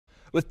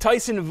With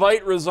Tyson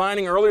Veit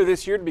resigning earlier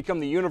this year to become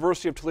the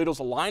University of Toledo's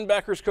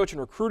linebackers coach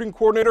and recruiting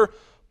coordinator,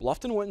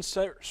 Bluffton went in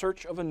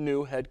search of a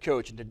new head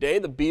coach. And today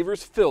the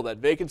Beavers fill that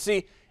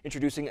vacancy,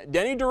 introducing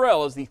Denny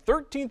Durrell as the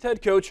 13th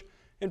head coach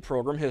in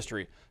program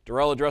history.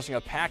 Durrell addressing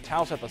a packed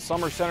house at the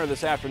Summer Center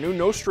this afternoon.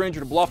 No stranger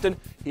to Bluffton.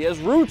 He has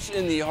roots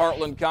in the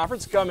Heartland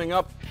Conference, coming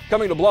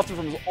to Bluffton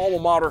from his alma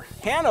mater,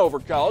 Hanover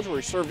College, where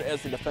he served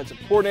as the defensive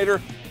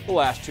coordinator the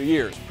last 2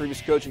 years. Previous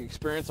coaching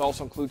experience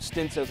also includes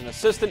stints as an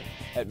assistant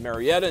at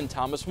Marietta and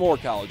Thomas More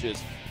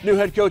colleges. New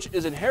head coach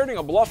is inheriting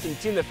a Bluffton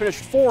team that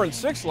finished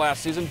 4-6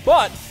 last season,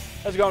 but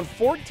has gone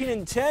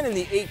 14-10 in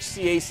the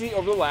HCAC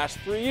over the last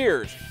 3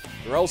 years.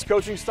 Durrell's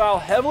coaching style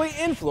heavily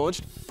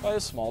influenced by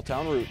his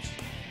small-town roots.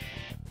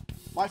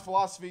 My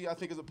philosophy, I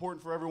think, is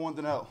important for everyone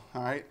to know.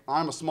 All right,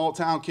 I'm a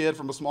small-town kid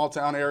from a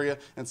small-town area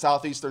in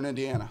southeastern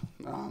Indiana.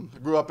 I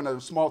grew up in a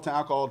small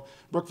town called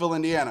Brookville,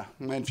 Indiana.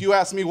 And if you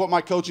ask me what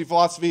my coaching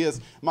philosophy is,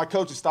 my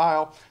coaching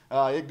style,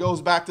 it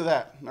goes back to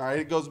that. All right,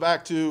 it goes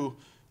back to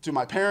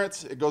my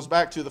parents. It goes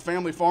back to the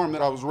family farm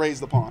that I was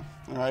raised upon.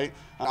 All right,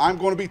 I'm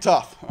going to be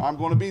tough. I'm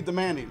going to be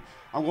demanding.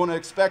 I'm going to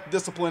expect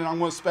discipline, and I'm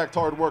going to expect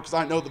hard work because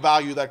I know the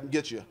value that can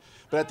get you.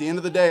 But at the end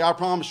of the day, I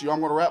promise you, I'm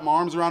going to wrap my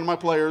arms around my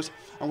players.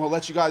 I'm going to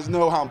let you guys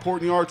know how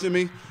important you are to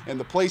me and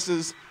the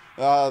places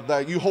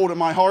that you hold in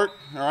my heart,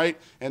 all right?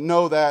 And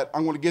know that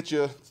I'm going to get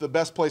you to the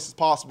best places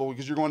possible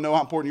because you're going to know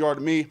how important you are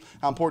to me,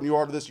 how important you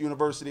are to this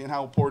university, and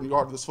how important you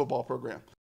are to this football program.